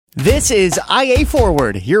This is IA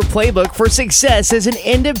Forward, your playbook for success as an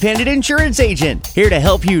independent insurance agent. Here to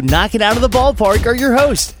help you knock it out of the ballpark are your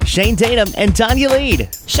hosts, Shane Tatum and Tanya Lead.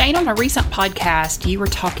 Shane, on a recent podcast, you were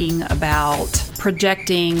talking about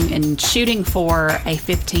projecting and shooting for a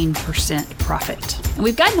 15% profit. And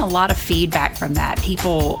we've gotten a lot of feedback from that.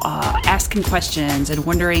 People asking questions and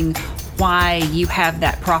wondering why you have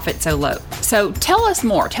that profit so low. So tell us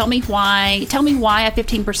more. Tell me why a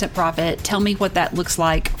 15% profit. Tell me what that looks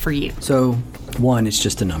like for you. So one, it's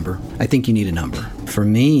just a number. I think you need a number. For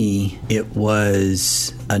me, it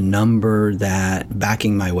was a number that,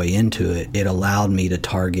 backing my way into it, it allowed me to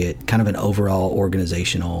target kind of an overall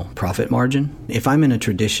organizational profit margin. If I'm in a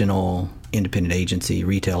traditional independent agency,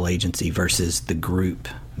 retail agency versus the group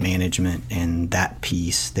management and that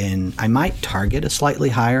piece, then I might target a slightly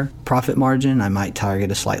higher profit margin. I might target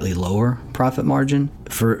a slightly lower profit margin.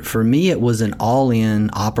 For me, it was an all-in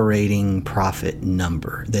operating profit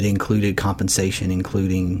number that included compensation,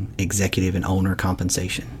 including executive and owner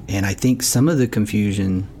compensation. And I think some of the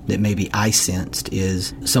confusion that maybe I sensed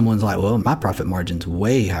is someone's like, well, my profit margin's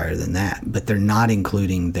way higher than that, but they're not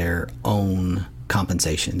including their own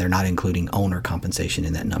compensation. They're not including owner compensation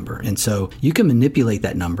in that number. And so you can manipulate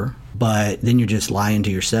that number, but then you're just lying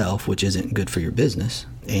to yourself, which isn't good for your business.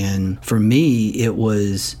 And for me, it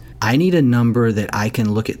was, I need a number that I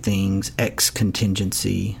can look at things ex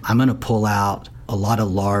contingency. I'm going to pull out a lot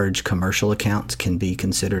of large commercial accounts can be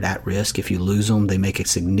considered at risk. If you lose them, they make a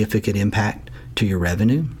significant impact to your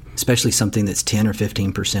revenue, especially something that's 10 or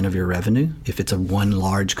 15% of your revenue if it's a one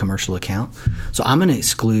large commercial account. So I'm going to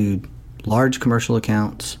exclude large commercial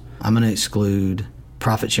accounts. I'm going to exclude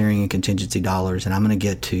profit sharing and contingency dollars, and I'm going to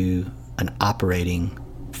get to an operating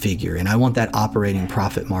figure. And I want that operating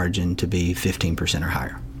profit margin to be 15% or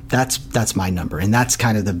higher. That's my number, and that's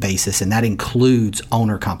kind of the basis, and that includes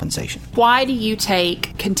owner compensation. Why do you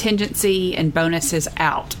take contingency and bonuses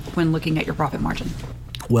out when looking at your profit margin?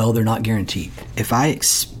 Well, they're not guaranteed. If I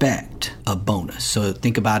expect a bonus, so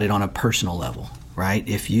think about it on a personal level, right?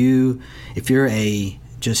 If you're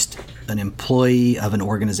just an employee of an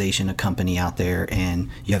organization, a company out there, and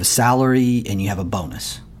you have a salary and you have a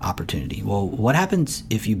bonus opportunity. Well, what happens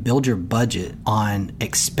if you build your budget on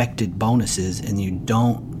expected bonuses and you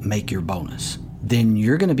don't make your bonus? Then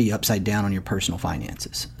you're going to be upside down on your personal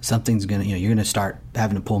finances. Something's going to, you're going to start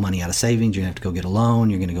having to pull money out of savings. You're going to have to go get a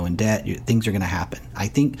loan. You're going to go in debt. Things are going to happen. I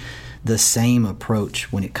think the same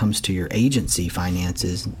approach when it comes to your agency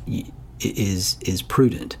finances is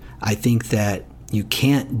prudent. I think that you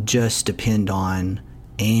can't just depend on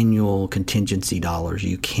annual contingency dollars.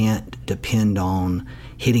 You can't depend on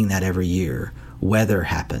hitting that every year. Weather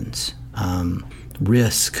happens.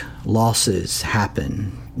 Risk, losses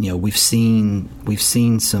happen. We've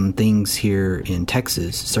seen some things here in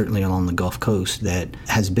Texas, certainly along the Gulf Coast, that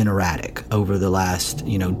has been erratic over the last,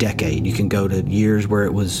 decade. You can go to years where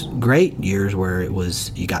it was great, years where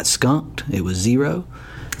you got skunked, it was zero.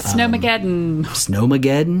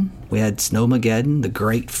 Snowmageddon. We had Snowmageddon, the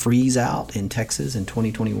great freeze out in Texas in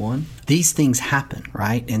 2021. These things happen,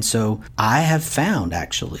 right? And so I have found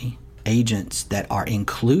actually agents that are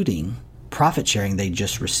including profit sharing they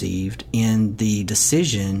just received in the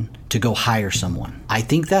decision to go hire someone. I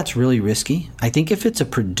think that's really risky. I think if it's a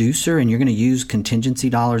producer and you're going to use contingency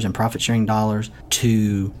dollars and profit sharing dollars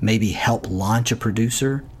to maybe help launch a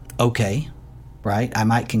producer, okay. Right?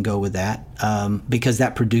 I can go with that because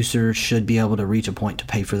that producer should be able to reach a point to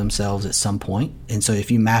pay for themselves at some point. And so if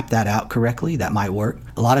you map that out correctly, that might work.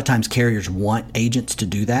 A lot of times carriers want agents to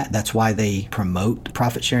do that. That's why they promote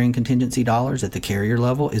profit sharing contingency dollars at the carrier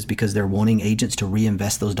level, is because they're wanting agents to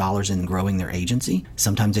reinvest those dollars in growing their agency.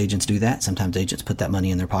 Sometimes agents do that. Sometimes agents put that money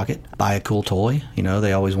in their pocket, buy a cool toy.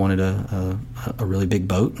 They always wanted a really big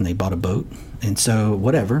boat and they bought a boat. And so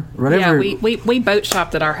whatever. Yeah, we boat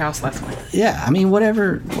shopped at our house last week. Yeah, I mean,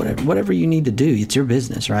 whatever you need to do, it's your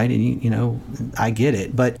business, right? And I get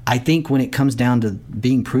it. But I think when it comes down to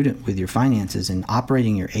being prudent with your finances and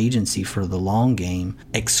operating your agency for the long game,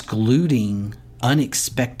 excluding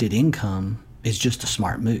unexpected income is just a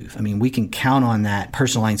smart move. I mean, we can count on that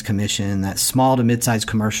personal lines commission, that small to mid-sized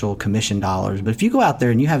commercial commission dollars. But if you go out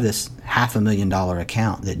there and you have this $500,000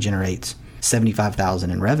 account that generates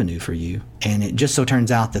 $75,000 in revenue for you, and it just so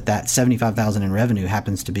turns out that $75,000 in revenue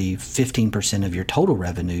happens to be 15% of your total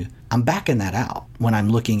revenue, I'm backing that out when I'm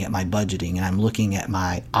looking at my budgeting and I'm looking at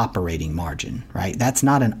my operating margin, right? That's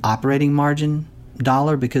not an operating margin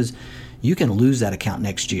dollar because you can lose that account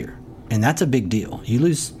next year, and that's a big deal. You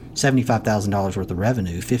lose $75,000 worth of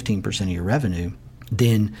revenue, 15% of your revenue,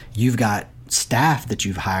 then you've got staff that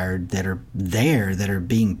you've hired that are there, that are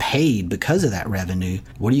being paid because of that revenue,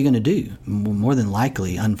 what are you going to do? More than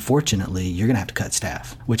likely, unfortunately, you're going to have to cut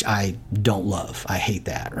staff, which I don't love. I hate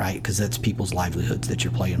that, right? Because that's people's livelihoods that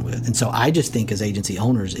you're playing with. And so I just think as agency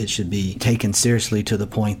owners, it should be taken seriously to the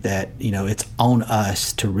point that, it's on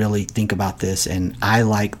us to really think about this. And I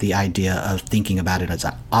like the idea of thinking about it as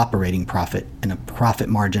an operating profit and a profit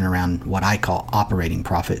margin around what I call operating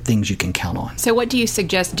profit, things you can count on. So what do you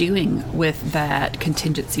suggest doing with that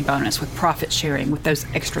contingency bonus, with profit sharing, with those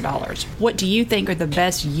extra dollars? What do you think are the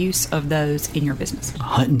best use of those in your business? A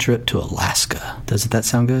hunting trip to Alaska. Doesn't that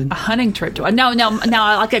sound good? A hunting trip to no,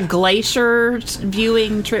 like a glacier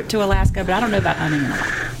viewing trip to Alaska, but I don't know about hunting in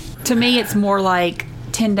Alaska. To me, it's more like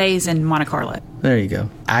 10 days in Monte Carlo. There you go.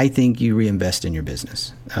 I think you reinvest in your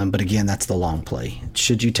business. But again, that's the long play.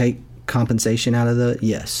 Should you take compensation out of the?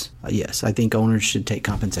 Yes. I think owners should take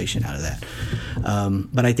compensation out of that.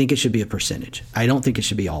 But I think it should be a percentage. I don't think it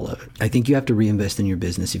should be all of it. I think you have to reinvest in your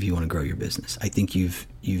business if you want to grow your business. I think you've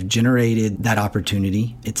generated that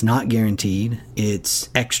opportunity. It's not guaranteed. It's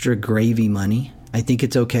extra gravy money. I think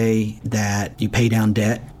it's okay that you pay down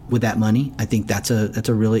debt with that money. I think that's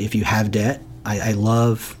a really, if you have debt, I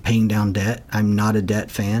love paying down debt. I'm not a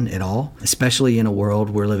debt fan at all, especially in a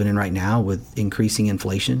world we're living in right now with increasing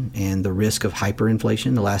inflation and the risk of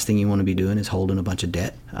hyperinflation. The last thing you want to be doing is holding a bunch of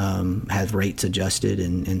debt, have rates adjusted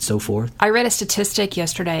and so forth. I read a statistic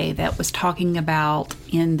yesterday that was talking about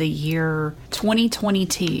in the year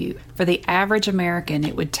 2022, for the average American,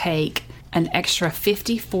 it would take an extra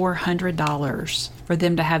 $5,400 for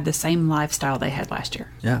them to have the same lifestyle they had last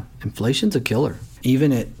year. Yeah, inflation's a killer.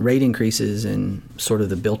 Even at rate increases and sort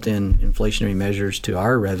of the built-in inflationary measures to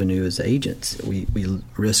our revenue as agents, we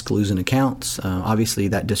risk losing accounts. Obviously,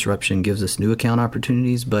 that disruption gives us new account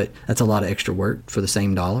opportunities, but that's a lot of extra work for the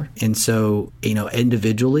same dollar. And so,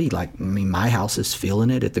 individually, my house is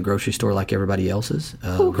feeling it at the grocery store like everybody else's.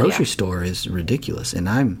 Grocery store is ridiculous. And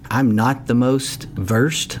I'm not the most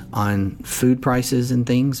versed on food prices and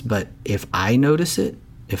things, but if I notice it,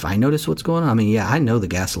 if I notice what's going on, I know the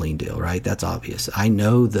gasoline deal, right? That's obvious. I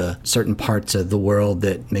know the certain parts of the world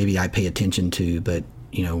that maybe I pay attention to, but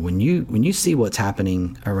when you see what's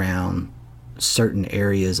happening around certain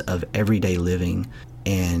areas of everyday living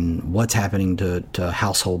and what's happening to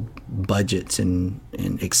household budgets and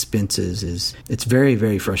expenses, it's very,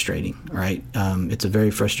 very frustrating, right? It's a very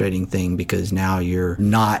frustrating thing because now you're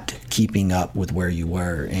not keeping up with where you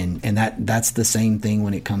were. And that's the same thing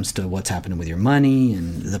when it comes to what's happening with your money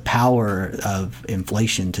and the power of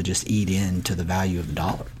inflation to just eat into the value of the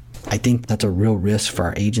dollar. I think that's a real risk for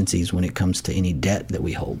our agencies when it comes to any debt that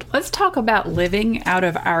we hold. Let's talk about living out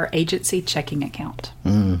of our agency checking account.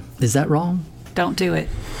 Is that wrong? Don't do it.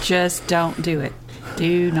 Just don't do it.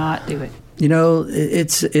 Do not do it.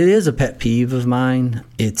 It is a pet peeve of mine.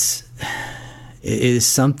 It is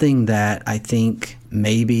something that I think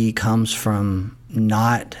maybe comes from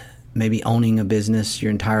not maybe owning a business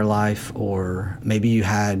your entire life, or maybe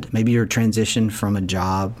you're transitioned from a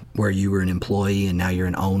job where you were an employee and now you're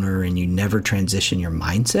an owner, and you never transition your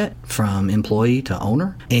mindset from employee to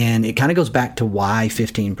owner. And it kind of goes back to why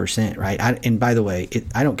 15%, right? And by the way,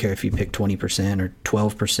 I don't care if you pick 20% or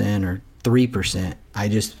 12% or 3%. I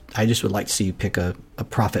just would like to see you pick a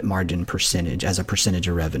profit margin percentage as a percentage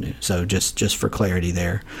of revenue. So just for clarity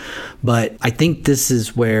there. But I think this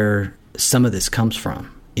is where some of this comes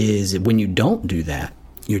from, is when you don't do that,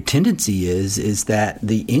 your tendency is that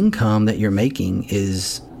the income that you're making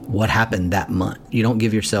is what happened that month. You don't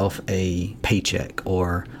give yourself a paycheck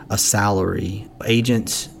or a salary.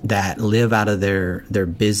 Agents that live out of their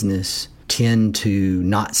business tend to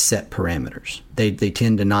not set parameters. They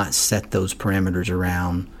tend to not set those parameters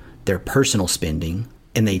around their personal spending,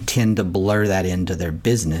 and they tend to blur that into their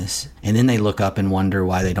business. And then they look up and wonder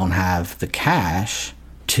why they don't have the cash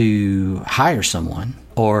to hire someone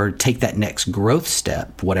or take that next growth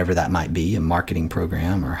step, whatever that might be, a marketing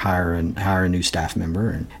program or hire a new staff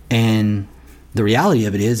member. And the reality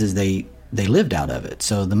of it is they lived out of it.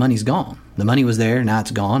 So the money's gone. The money was there, now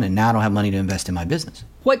it's gone, and now I don't have money to invest in my business.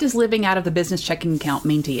 What does living out of the business checking account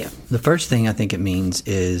mean to you? The first thing I think it means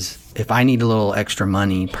is if I need a little extra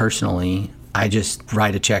money personally, I just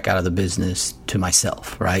write a check out of the business to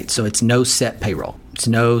myself, right? So it's no set payroll. It's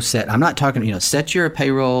no set. I'm not talking, set your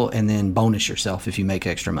payroll and then bonus yourself if you make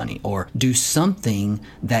extra money, or do something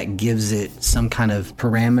that gives it some kind of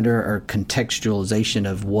parameter or contextualization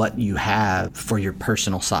of what you have for your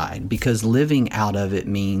personal side. Because living out of it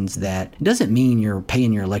means that it doesn't mean you're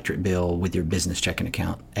paying your electric bill with your business checking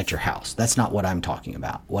account at your house. That's not what I'm talking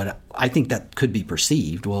about. What I think that could be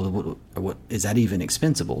perceived. Well, what is that even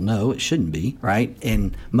expensible? No, it shouldn't be, right?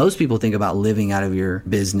 And most people think about living out of your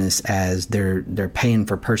business as they're paying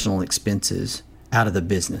for personal expenses out of the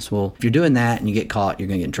business. Well, if you're doing that and you get caught, you're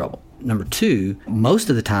going to get in trouble. Number two, most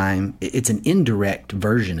of the time, it's an indirect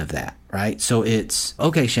version of that, right? So it's,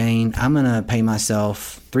 okay, Shane, I'm going to pay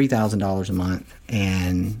myself $3,000 a month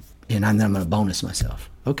and then I'm going to bonus myself.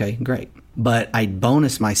 Okay, great. But I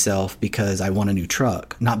bonus myself because I want a new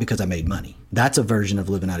truck, not because I made money. That's a version of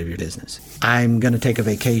living out of your business. I'm going to take a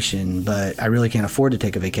vacation, but I really can't afford to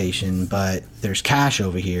take a vacation, but there's cash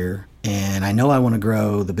over here, and I know I want to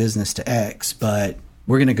grow the business to X, but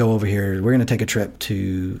we're going to go over here. We're going to take a trip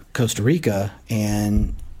to Costa Rica,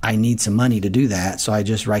 and I need some money to do that, so I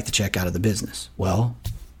just write the check out of the business. Well,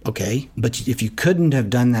 okay, but if you couldn't have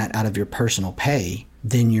done that out of your personal pay,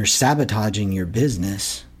 then you're sabotaging your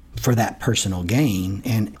business for that personal gain.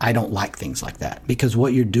 And I don't like things like that, because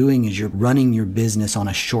what you're doing is you're running your business on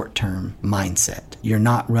a short-term mindset. You're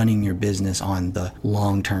not running your business on the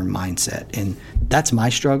long-term mindset. And that's my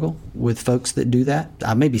struggle with folks that do that.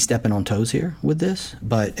 I may be stepping on toes here with this,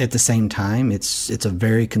 but at the same time, it's a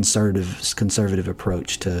very conservative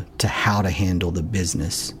approach to how to handle the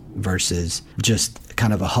business versus just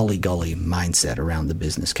kind of a Hully-Gully mindset around the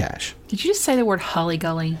business cash. Did you just say the word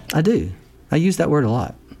Hully-Gully? I do. I use that word a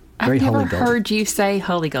lot. Very I've never Hully-Gully. heard you say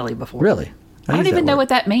Hully-Gully before. Really? I don't even know what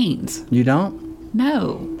that means. You don't?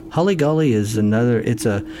 No. Hully-Gully is it's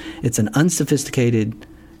an unsophisticated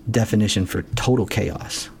definition for total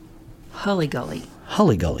chaos. Hully-Gully.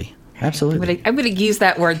 Hully-Gully. Absolutely. I'm going to use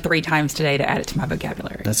that word 3 times today to add it to my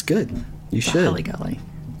vocabulary. That's good. You should. Hully-Gully.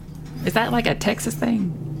 Is that like a Texas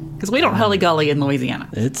thing? Because we don't Hully-Gully in Louisiana.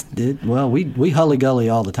 We Hully-Gully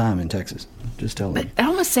all the time in Texas. Just tell them. It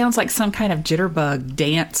almost sounds like some kind of jitterbug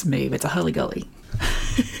dance move. It's a Hully-Gully.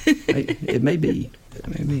 It may be.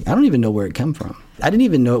 I don't even know where it come from. I didn't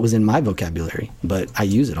even know it was in my vocabulary, but I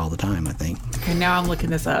use it all the time, I think. Okay, now I'm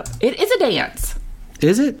looking this up. It is a dance.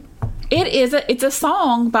 Is it? It's a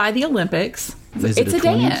song by the Olympics. Is it it's a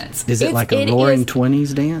 20s? dance. Is it like a roaring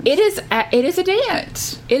 20s dance? It is a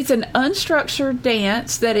dance. It's an unstructured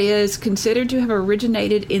dance that is considered to have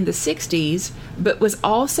originated in the 60s, but was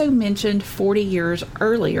also mentioned 40 years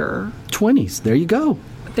earlier. 20s. There you go.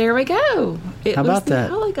 There we go. How about that?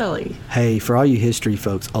 Hully-Gully. Hey, for all you history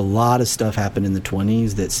folks, a lot of stuff happened in the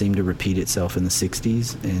 20s that seemed to repeat itself in the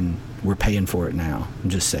 60s, and we're paying for it now. I'm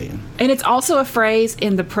just saying. And it's also a phrase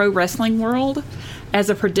in the pro wrestling world as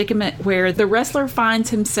a predicament where the wrestler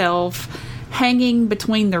finds himself hanging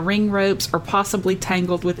between the ring ropes or possibly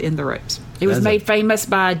tangled within the ropes. It was made famous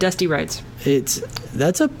by Dusty Rhodes.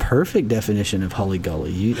 That's a perfect definition of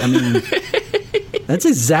Hully-Gully. That's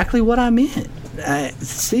exactly what I meant.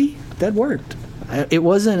 See, that worked. It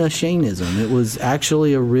wasn't a Shaneism. It was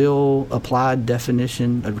actually a real applied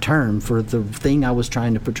definition, a term for the thing I was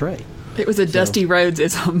trying to portray. It was a Dusty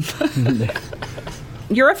Rhodesism.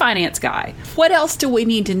 You're a finance guy. What else do we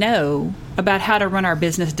need to know about how to run our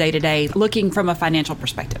business day to day, looking from a financial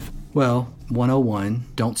perspective? Well, 101,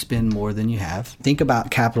 don't spend more than you have. Think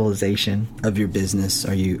about capitalization of your business.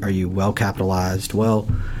 Are you well capitalized? Well,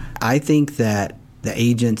 I think that the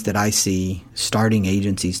agents that I see starting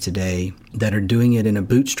agencies today that are doing it in a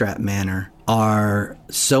bootstrap manner are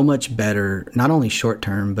so much better, not only short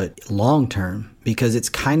term, but long term, because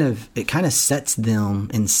it kind of sets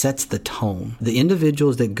them and sets the tone. The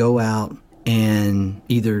individuals that go out and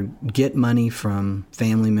either get money from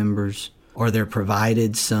family members or they're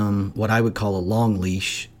provided some, what I would call a long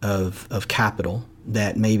leash of capital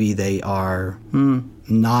that maybe they are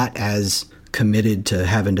not as committed to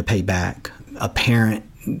having to pay back. A parent,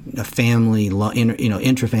 a family,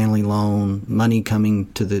 intra-family loan, money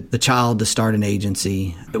coming to the child to start an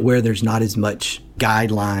agency where there's not as much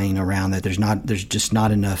guideline around that. There's just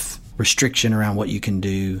not enough restriction around what you can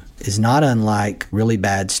do, is not unlike really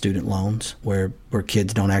bad student loans where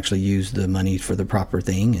kids don't actually use the money for the proper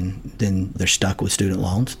thing and then they're stuck with student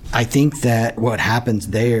loans. I think that what happens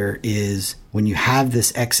there is when you have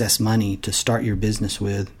this excess money to start your business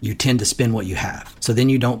with, you tend to spend what you have. So then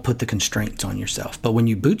you don't put the constraints on yourself. But when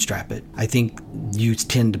you bootstrap it, I think you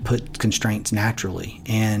tend to put constraints naturally.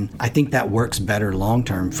 And I think that works better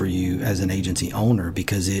long-term for you as an agency owner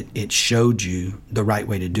because it showed you the right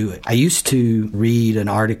way to do it. I used to read an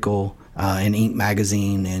article in Inc.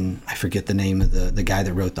 magazine, and I forget the name of the guy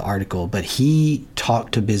that wrote the article, but he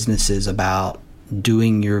talked to businesses about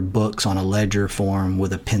doing your books on a ledger form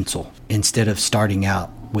with a pencil instead of starting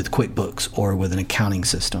out with QuickBooks or with an accounting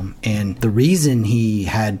system. And the reason he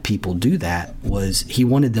had people do that was he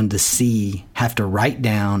wanted them to have to write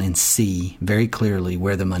down and see very clearly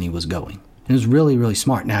where the money was going. And it was really, really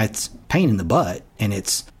smart. Now, it's a pain in the butt, and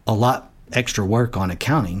it's a lot extra work on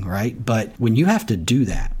accounting, right? But when you have to do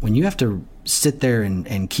that, when you have to sit there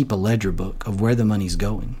and keep a ledger book of where the money's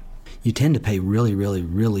going, you tend to pay really, really,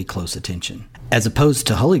 really close attention. As opposed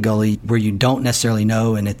to Hully-Gully, where you don't necessarily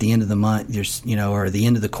know, and at the end of the month, or the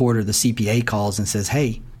end of the quarter, the CPA calls and says,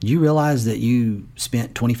 hey, you realize that you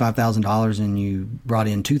spent $25,000 and you brought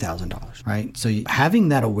in $2,000, right? So having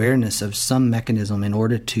that awareness of some mechanism in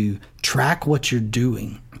order to track what you're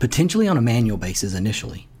doing, potentially on a manual basis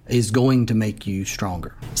initially, is going to make you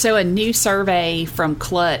stronger. So a new survey from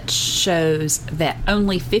Clutch shows that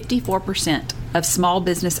only 54% of small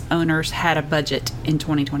business owners had a budget in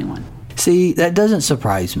 2021. See, that doesn't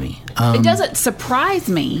surprise me. It doesn't surprise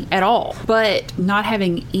me at all, but not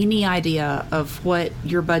having any idea of what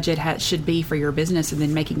your budget should be for your business and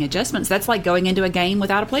then making adjustments, that's like going into a game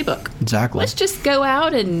without a playbook. Exactly. Let's just go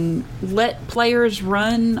out and let players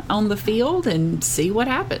run on the field and see what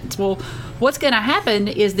happens. Well, what's going to happen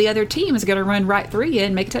is the other team is going to run right through you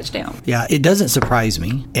and make a touchdown. Yeah, it doesn't surprise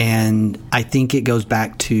me. And I think it goes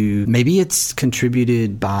back to maybe it's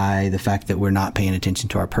contributed by the fact that we're not paying attention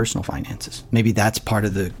to our personal finances. Maybe that's part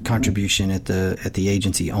of the contribution at the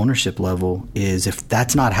agency ownership level, is if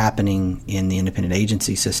that's not happening in the independent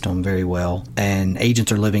agency system very well, and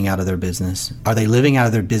agents are living out of their business, are they living out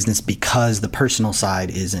of their business because the personal side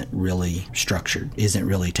isn't really structured, isn't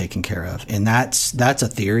really taken care of? And that's a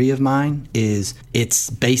theory of mine. Is it's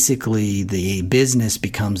basically the business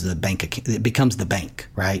becomes the bank. It becomes the bank,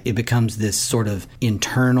 right? It becomes this sort of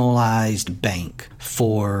internalized bank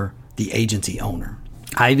for the agency owner.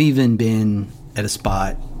 I've even been at a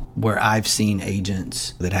spot where I've seen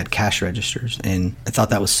agents that had cash registers, and I thought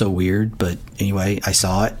that was so weird, but anyway, I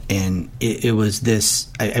saw it, and it was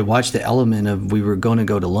this, I watched the element of, we were going to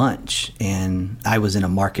go to lunch, and I was in a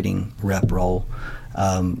marketing rep role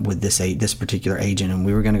with this particular agent, and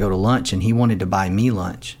we were going to go to lunch, and he wanted to buy me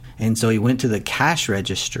lunch. And so he went to the cash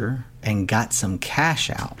register and got some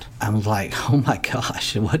cash out. I was like, oh my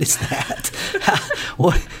gosh, what is that?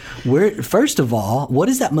 First of all, what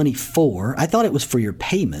is that money for? I thought it was for your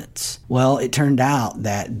payments. Well, it turned out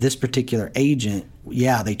that this particular agent,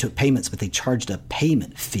 yeah, they took payments, but they charged a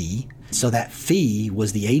payment fee. So that fee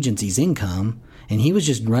was the agency's income, and he was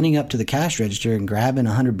just running up to the cash register and grabbing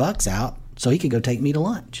 $100 out so he could go take me to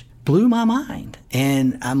lunch. Blew my mind.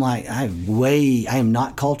 And I'm like, I am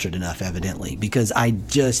not cultured enough, evidently, because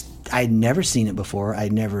I'd never seen it before. I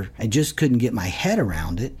just couldn't get my head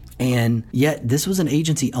around it. And yet this was an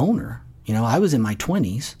agency owner. I was in my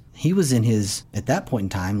 20s. He was in his, at that point in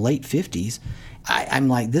time, late 50s. I'm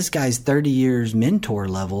like, this guy's 30 years mentor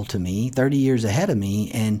level to me, 30 years ahead of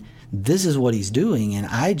me, and this is what he's doing. And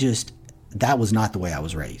that was not the way I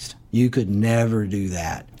was raised. You could never do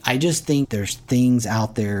that. I just think there's things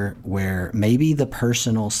out there where maybe the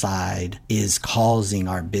personal side is causing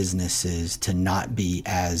our businesses to not be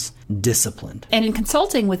as disciplined. And in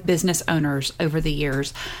consulting with business owners over the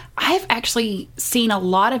years, I've actually seen a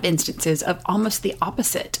lot of instances of almost the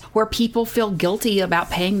opposite, where people feel guilty about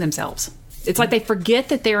paying themselves. It's like they forget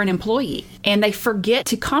that they're an employee, and they forget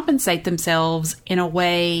to compensate themselves in a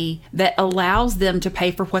way that allows them to pay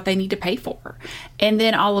for what they need to pay for. And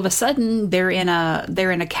then all of a sudden they're in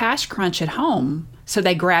a cash crunch at home. So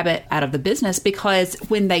they grab it out of the business, because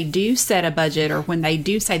when they do set a budget, or when they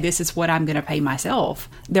do say, this is what I'm going to pay myself,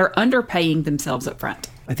 they're underpaying themselves up front.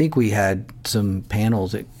 I think we had some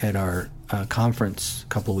panels at our conference a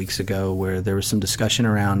couple of weeks ago where there was some discussion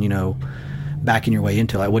around, backing your way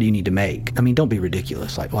into, like, what do you need to make? I mean, don't be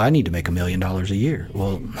ridiculous. Like, well, I need to make $1 million a year.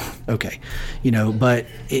 Well, okay. But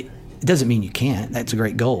it doesn't mean you can't. That's a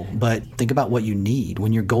great goal. But think about what you need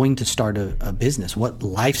when you're going to start a business. What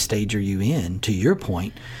life stage are you in, to your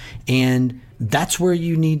point? And that's where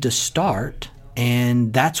you need to start.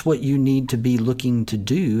 And that's what you need to be looking to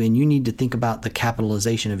do. And you need to think about the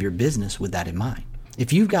capitalization of your business with that in mind.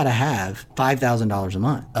 If you've got to have $5,000 a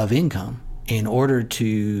month of income in order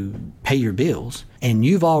to pay your bills, and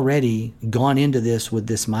you've already gone into this with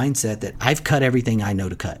this mindset that I've cut everything I know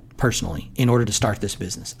to cut personally in order to start this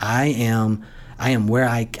business. I am where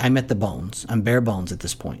I'm at the bones. I'm bare bones at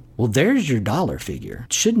this point. Well, there's your dollar figure.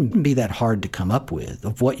 It shouldn't be that hard to come up with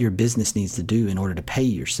of what your business needs to do in order to pay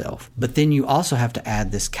yourself. But then you also have to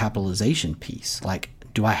add this capitalization piece. Like,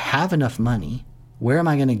 do I have enough money where am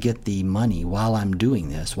I going to get the money while I'm doing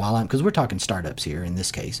this? Because we're talking startups here in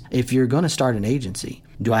this case. If you're going to start an agency,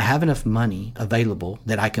 do I have enough money available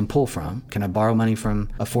that I can pull from? Can I borrow money from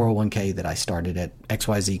a 401k that I started at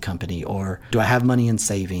XYZ company? Or do I have money in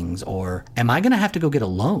savings? Or am I going to have to go get a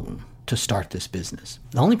loan to start this business?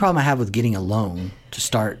 The only problem I have with getting a loan to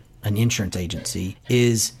start an insurance agency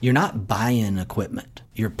is you're not buying equipment.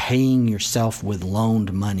 You're paying yourself with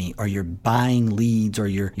loaned money, or you're buying leads, or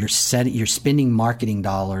you're spending marketing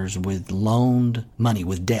dollars with loaned money,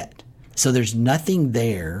 with debt. So there's nothing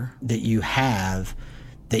there that you have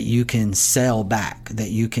that you can sell back, that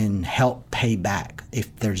you can help pay back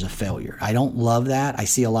if there's a failure. I don't love that. I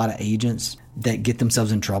see a lot of agents that get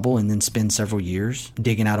themselves in trouble and then spend several years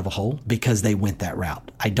digging out of a hole because they went that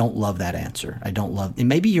route. I don't love that answer. And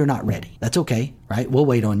maybe you're not ready. That's okay, right? We'll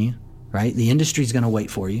wait on you, right? The industry's going to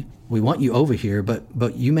wait for you. We want you over here,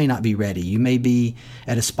 but you may not be ready. You may be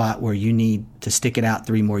at a spot where you need to stick it out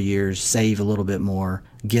 3 more years, save a little bit more,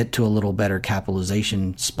 get to a little better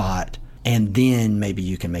capitalization spot, and then maybe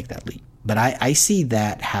you can make that leap. But I see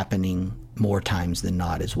that happening more times than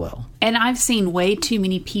not as well. And I've seen way too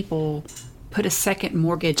many people put a second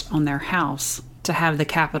mortgage on their house to have the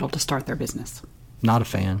capital to start their business. Not a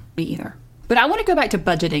fan. Me either. But I want to go back to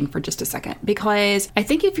budgeting for just a second, because I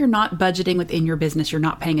think if you're not budgeting within your business, you're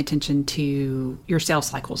not paying attention to your sales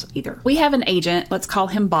cycles either. We have an agent, let's call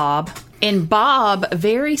him Bob. And Bob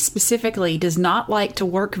very specifically does not like to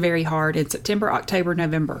work very hard in September, October,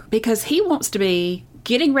 November, because he wants to be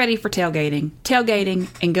getting ready for tailgating,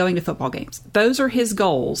 and going to football games. Those are his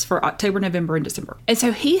goals for October, November, and December. And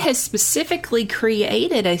so he has specifically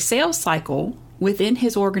created a sales cycle within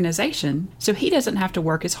his organization so he doesn't have to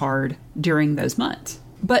work as hard during those months.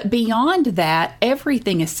 But beyond that,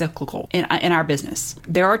 everything is cyclical in our business.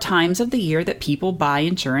 There are times of the year that people buy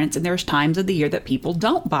insurance, and there's times of the year that people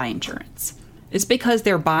don't buy insurance. It's because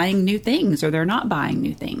they're buying new things or they're not buying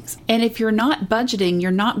new things. And if you're not budgeting, you're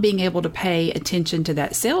not being able to pay attention to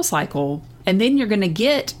that sales cycle. And then you're going to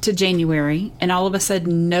get to January and all of a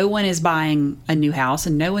sudden no one is buying a new house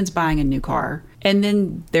and no one's buying a new car. And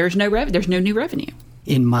then there's no new revenue.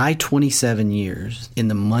 In my 27 years, in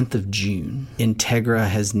the month of June, Integra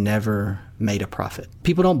has never made a profit.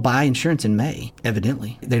 People don't buy insurance in May,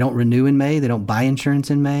 evidently. They don't renew in May. They don't buy insurance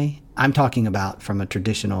in May. I'm talking about from a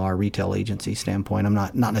traditional or retail agency standpoint. I'm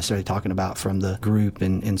not necessarily talking about from the group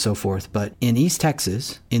and so forth. But in East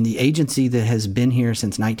Texas, in the agency that has been here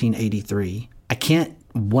since 1983, I can't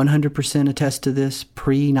 100% attest to this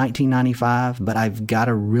pre-1995, but I've got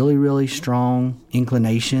a really, really strong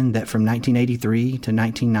inclination that from 1983 to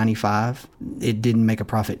 1995, it didn't make a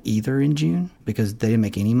profit either in June, because they didn't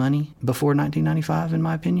make any money before 1995, in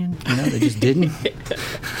my opinion. They just didn't.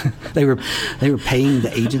 They were paying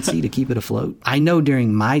the agency to keep it afloat. I know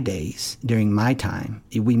during my days, during my time,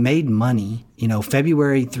 we made money,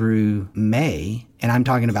 February through May. And I'm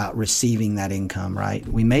talking about receiving that income, right?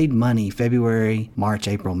 We made money February, March,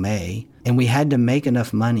 April, May, and we had to make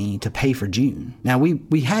enough money to pay for June. Now,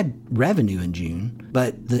 we had revenue in June,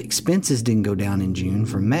 but the expenses didn't go down in June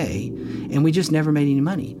for May, and we just never made any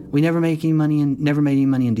money. We never made any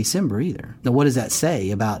money in December either. Now, what does that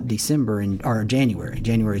say about December or January?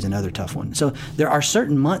 January is another tough one. So there are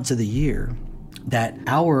certain months of the year that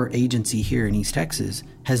our agency here in East Texas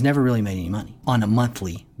has never really made any money on a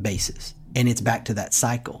monthly basis. And it's back to that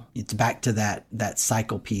cycle. It's back to that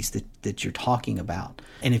cycle piece that you're talking about.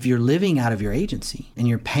 And if you're living out of your agency and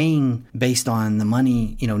you're paying based on the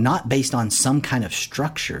money, not based on some kind of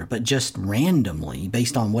structure, but just randomly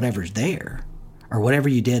based on whatever's there or whatever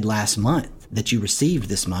you did last month that you received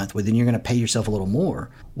this month, well, then you're going to pay yourself a little more.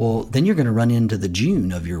 Well, then you're going to run into the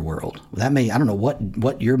June of your world. I don't know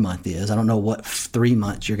what your month is. I don't know what 3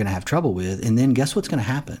 months you're going to have trouble with. And then guess what's going to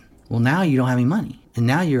happen? Well, now you don't have any money. And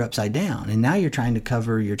now you're upside down. And now you're trying to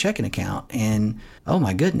cover your checking account. And, oh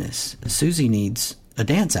my goodness, Susie needs a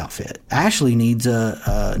dance outfit. Ashley needs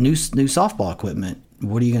a new softball equipment.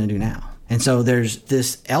 What are you going to do now? And so there's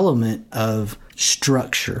this element of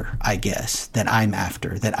structure, I guess, that I'm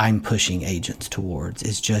after, that I'm pushing agents towards,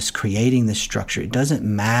 is just creating this structure. It doesn't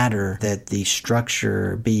matter that the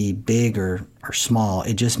structure be big or small.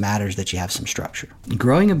 It just matters that you have some structure.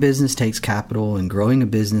 Growing a business takes capital, and growing a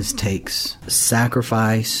business takes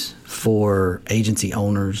sacrifice for agency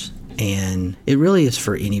owners. And it really is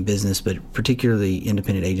for any business, but particularly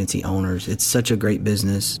independent agency owners. It's such a great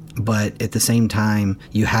business, but at the same time,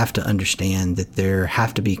 you have to understand that there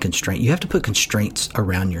have to be constraints. You have to put constraints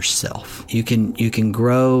around yourself. You can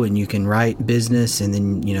grow and you can write business, and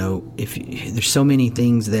then, if there's so many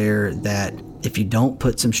things there that if you don't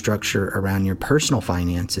put some structure around your personal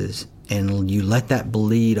finances and you let that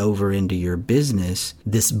bleed over into your business,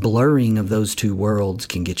 this blurring of those two worlds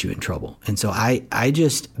can get you in trouble. And so I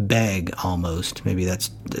just beg almost, maybe that's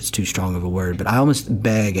too strong of a word, but I almost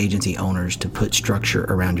beg agency owners to put structure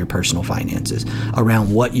around your personal finances,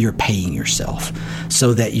 around what you're paying yourself,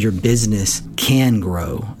 so that your business can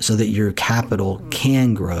grow, so that your capital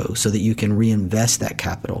can grow, so that you can reinvest that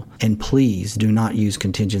capital. And please do not use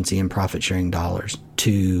contingency and profit sharing dollars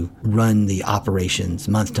to run the operations,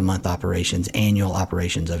 month-to-month operations, annual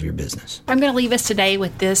operations of your business. I'm going to leave us today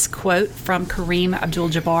with this quote from Kareem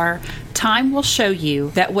Abdul-Jabbar. Time will show you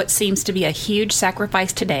that what seems to be a huge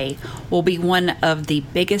sacrifice today will be one of the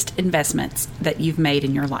biggest investments that you've made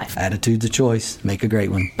in your life. Attitude's a choice. Make a great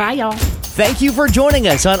one. Bye, y'all. Thank you for joining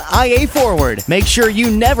us on IA Forward. Make sure you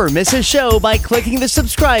never miss a show by clicking the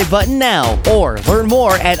subscribe button now, or learn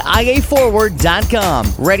more at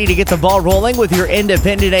iaforward.com. Ready to get the ball rolling with your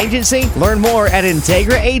independent agency? Learn more at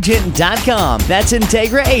IntegraAgent.com. That's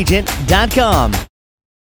IntegraAgent.com.